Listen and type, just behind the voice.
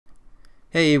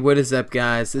Hey, what is up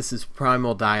guys? This is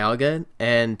Primal Dialga,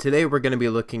 and today we're going to be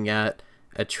looking at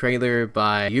a trailer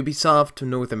by Ubisoft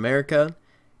North America,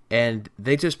 and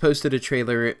they just posted a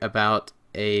trailer about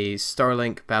a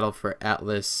Starlink Battle for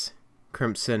Atlas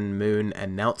Crimson Moon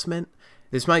announcement.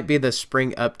 This might be the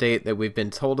spring update that we've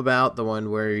been told about, the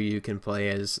one where you can play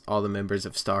as all the members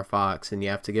of Star Fox and you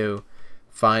have to go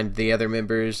find the other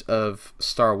members of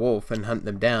Star Wolf and hunt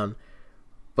them down.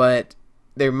 But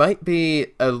there might be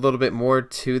a little bit more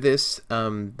to this.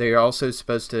 They're also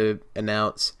supposed to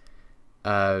announce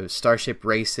Starship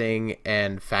Racing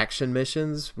and faction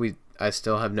missions. I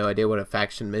still have no idea what a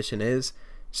faction mission is,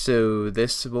 so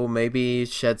this will maybe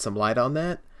shed some light on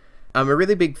that. I'm a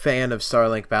really big fan of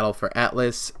Starlink Battle for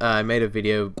Atlas. I made a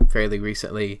video fairly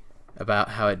recently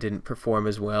about how it didn't perform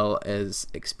as well as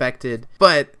expected,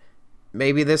 but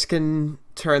maybe this can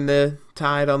turn the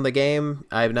tide on the game.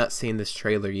 I have not seen this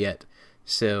trailer yet,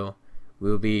 so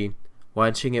we'll be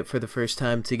watching it for the first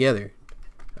time together.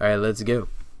 Alright, let's go.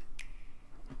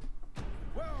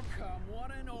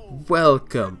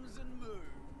 Welcome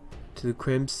to the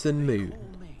Crimson Moon.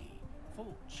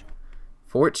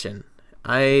 Fortune.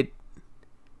 I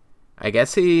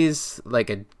guess he's like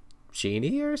a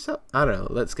genie or something? I don't know.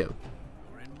 Let's go.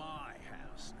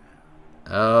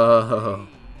 Oh.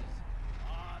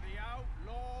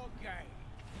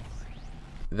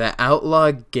 The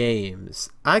Outlaw Games.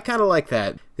 I kind of like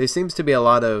that. There seems to be a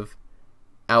lot of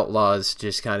outlaws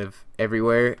just kind of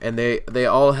everywhere, and they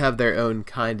all have their own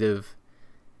kind of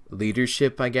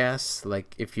leadership, I guess.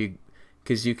 Like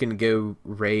because you can go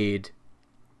raid,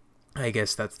 I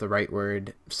guess that's the right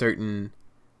word, certain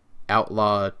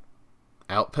outlaw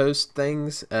outpost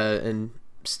things and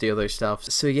steal their stuff.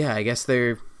 So yeah, I guess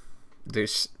they're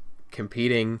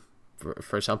competing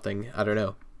for something. I don't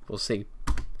know. We'll see.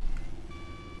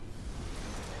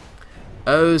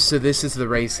 Oh, so this is the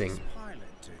racing.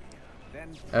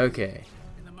 Okay.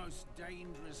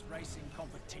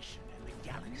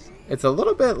 It's a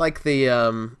little bit like the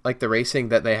racing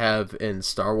that they have in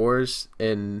Star Wars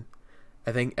in,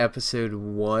 I think, episode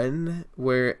 1,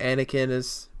 where Anakin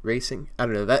is racing. I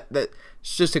don't know. That's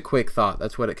just a quick thought.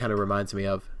 That's what it kind of reminds me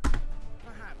of.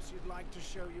 Perhaps you'd like to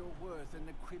show your worth in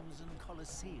the Crimson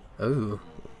Coliseum. Oh.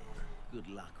 Good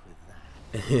luck with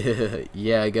that.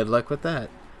 Yeah, good luck with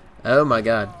that. Oh my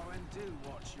god. And do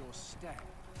watch your step.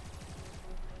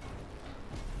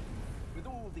 With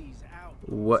all these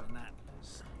What? and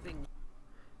atlas, things...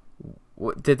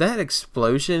 What? Did that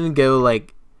explosion go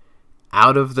like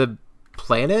out of the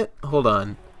planet? Hold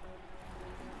on.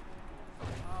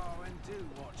 and do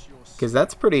watch your step. Because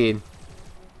that's pretty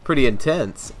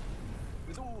intense.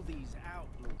 With all these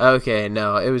outlaws... Okay,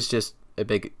 no, it was just a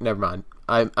big... Never mind.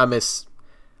 I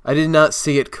did not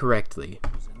see it correctly.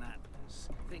 and atlas,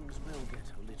 things will get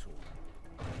a little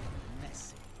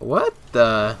messy. What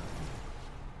the...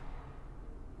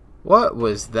 What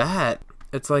was that?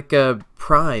 It's like a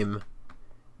prime,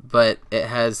 but it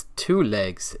has 2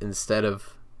 legs instead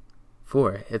of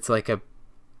 4. It's like a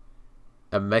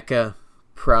mecha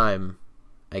prime,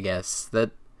 I guess.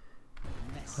 What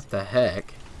the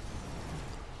heck?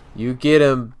 You get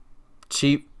him,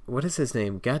 Chief. What is his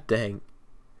name? God dang.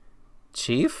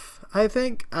 Chief, I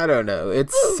think? I don't know.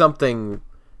 It's something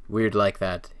weird like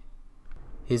that.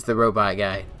 He's the robot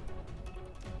guy.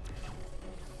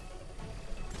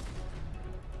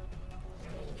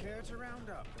 Care to round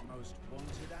up the most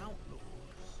wanted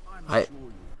outlaws?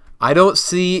 I don't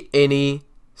see any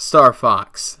Star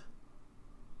Fox.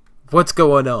 What's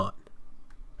going on?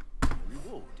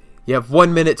 Rewarded. You have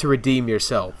 1 minute to redeem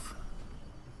yourself.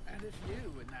 And if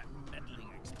you and that meddling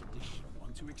expedition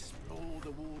want to explore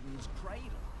the Warden's cradle,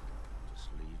 just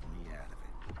leave me out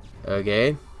of it.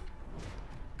 Okay.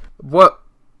 What?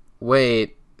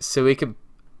 Wait. So we can...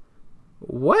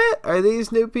 What? Are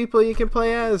these new people you can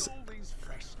play as? All these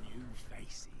fresh new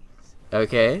faces.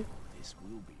 Okay. This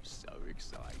will be so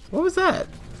exciting. What was that?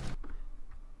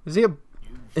 Was he a...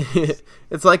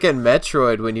 It's like in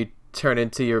Metroid when you turn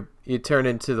into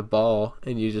the ball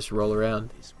and you just roll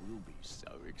around. This will be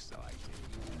so exciting.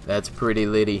 That's pretty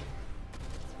litty.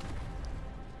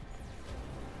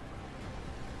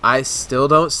 I still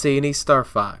don't see any Star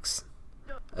Fox.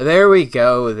 There we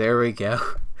go. There we go.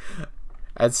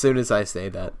 As soon as I say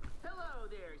that. Hello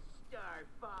there, Star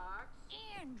Fox.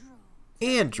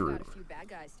 Andrew. Got a few bad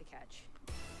guys to catch.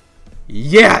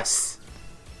 Yes!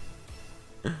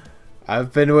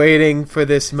 I've been waiting for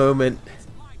this moment. It's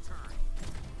my turn.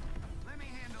 Let me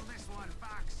handle this one,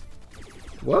 Fox.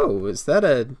 Whoa, is that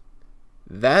a...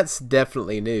 That's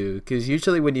definitely new, because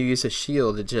usually when you use a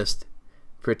shield, it just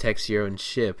protects your own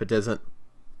ship. It doesn't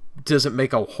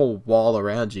make a whole wall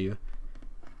around you.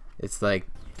 It's like,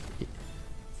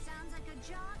 Sounds like a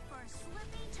job for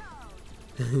Slippy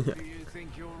Toad. Do you think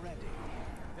you're ready?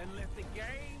 Then let the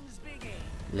games begin.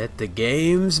 let the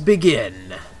games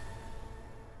begin.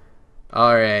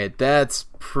 Alright, that's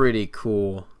pretty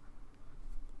cool.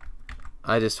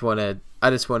 I just wanna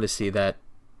see that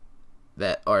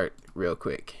art real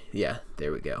quick. Yeah,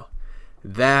 there we go.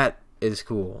 That is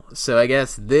cool. So I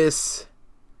guess this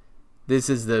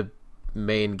is the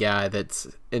main guy that's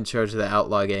in charge of the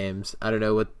Outlaw games. I don't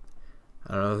know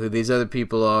who these other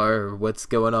people are or what's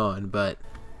going on, but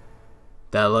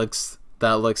that looks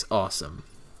awesome.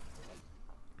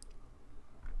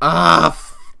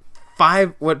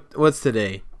 What's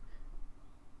today?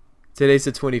 Today's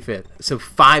the 25th. So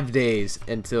 5 days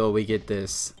until we get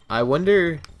this. I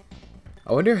wonder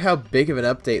how big of an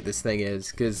update this thing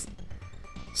is, cuz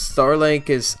Starlink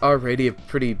is already a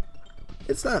pretty,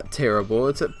 it's not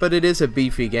terrible, but it is a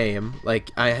beefy game.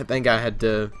 Like I think I had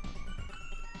to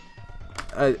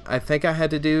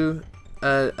do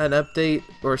an update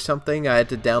or something. I had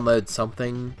to download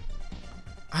something.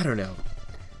 I don't know.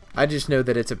 I just know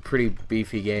that it's a pretty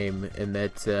beefy game and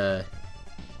that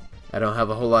I don't have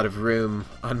a whole lot of room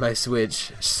on my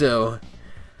Switch, so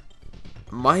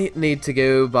might need to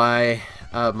go buy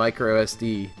a micro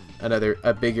SD,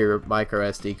 a bigger micro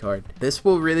SD card. This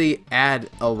will really add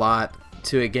a lot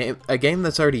to a game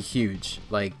that's already huge.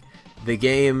 Like the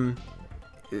game,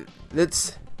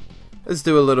 let's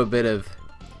do a little bit of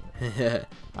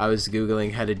I was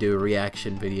googling how to do a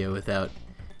reaction video without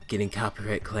getting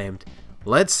copyright claimed.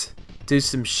 Let's do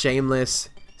some shameless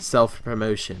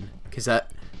self-promotion, because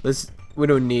we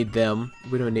don't need them.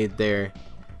 We don't need them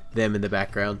in the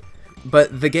background.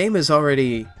 But the game is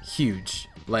already huge.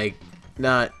 Like,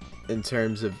 not in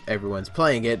terms of everyone's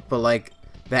playing it, but like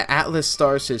the Atlas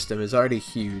star system is already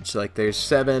huge. Like there's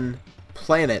 7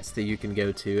 planets that you can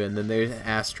go to, and then there's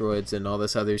asteroids and all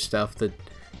this other stuff that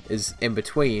is in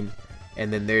between.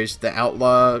 And then there's the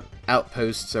Outlaw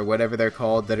outposts or whatever they're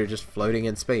called that are just floating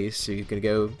in space, so you can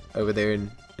go over there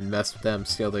and mess with them,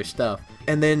 steal their stuff.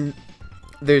 And then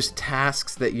there's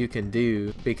tasks that you can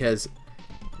do, because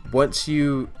once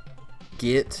you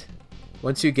get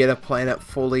a planet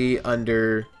fully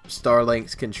under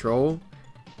Starlink's control,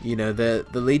 you know, the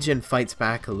Legion fights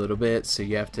back a little bit, so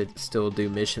you have to still do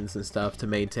missions and stuff to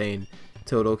maintain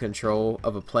total control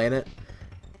of a planet.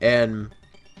 And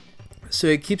so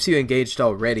it keeps you engaged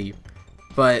already,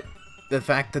 but the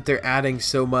fact that they're adding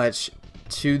so much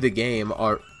to the game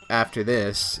after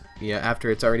this, you know, after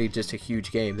it's already just a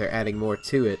huge game, they're adding more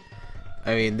to it.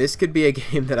 I mean, this could be a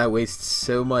game that I waste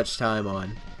so much time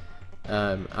on.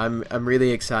 I'm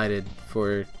really excited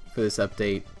for this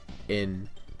update in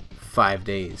 5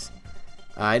 days.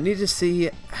 I need to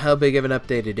see how big of an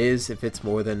update it is. If it's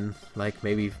more than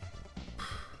maybe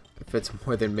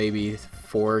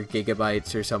 4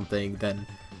 gigabytes or something, then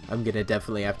I'm gonna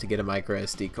definitely have to get a micro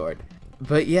SD card.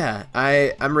 But yeah,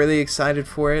 I'm really excited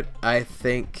for it. I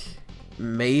think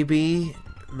maybe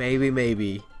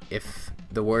if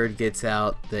the word gets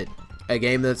out that a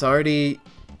game that's already,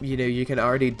 you know, you can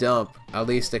already dump at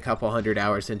least a couple hundred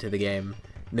hours into the game,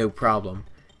 no problem,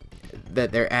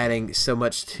 that they're adding so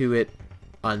much to it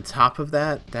on top of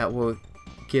that will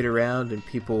get around and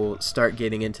people start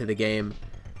getting into the game,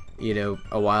 you know,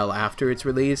 a while after it's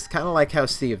released, kind of like how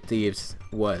Sea of Thieves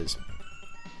was.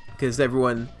 Because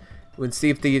everyone, when Sea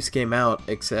of Thieves came out,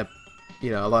 except, you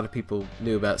know, a lot of people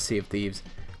knew about Sea of Thieves.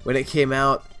 When it came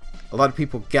out, a lot of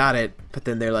people got it, but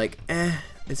then they're like,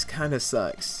 it kind of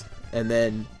sucks. And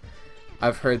then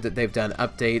I've heard that they've done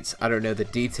updates. I don't know the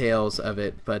details of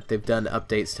it, but they've done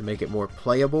updates to make it more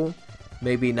playable.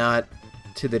 Maybe not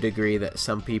to the degree that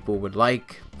some people would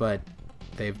like, but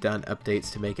they've done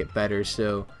updates to make it better.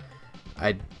 So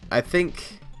I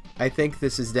think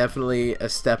this is definitely a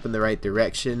step in the right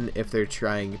direction if they're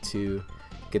trying to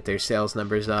get their sales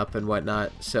numbers up and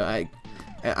whatnot. So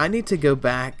I need to go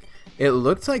back. It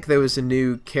looked like there was a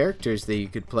new characters that you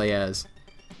could play as.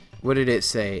 What did it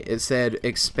say? It said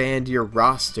expand your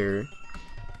roster,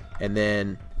 and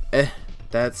then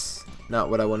that's not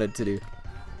what I wanted to do.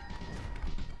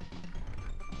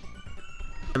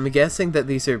 I'm guessing that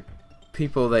these are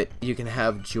people that you can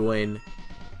have join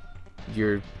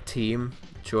your team,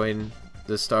 join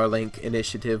the Starlink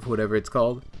initiative, whatever it's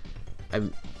called.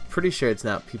 I'm pretty sure it's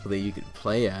not people that you can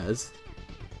play as,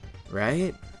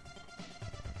 right?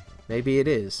 Maybe it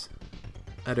is.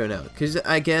 I don't know, because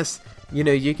I guess, you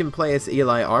know, you can play as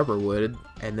Eli Arborwood,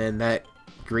 and then that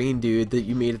green dude that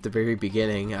you meet at the very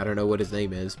beginning, I don't know what his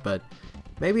name is, but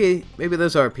maybe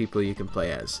those are people you can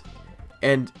play as.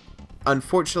 And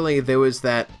unfortunately, there was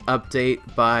that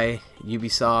update by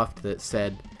Ubisoft that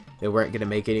said they weren't going to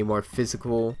make any more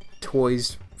physical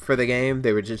toys for the game.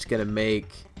 They were just going to make,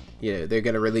 you know, they're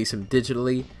going to release them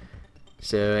digitally.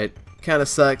 So it kind of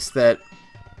sucks that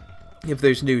if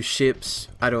there's new ships,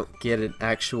 I don't get an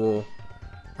actual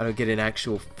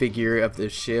figure of the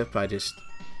ship. I just,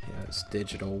 you know, it's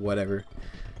digital, whatever.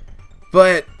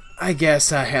 But I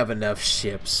guess I have enough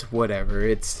ships, whatever.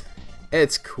 It's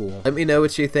cool. Let me know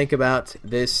what you think about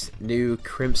this new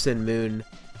Crimson Moon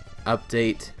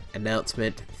update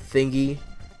announcement thingy,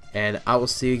 and I will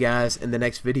see you guys in the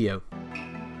next video.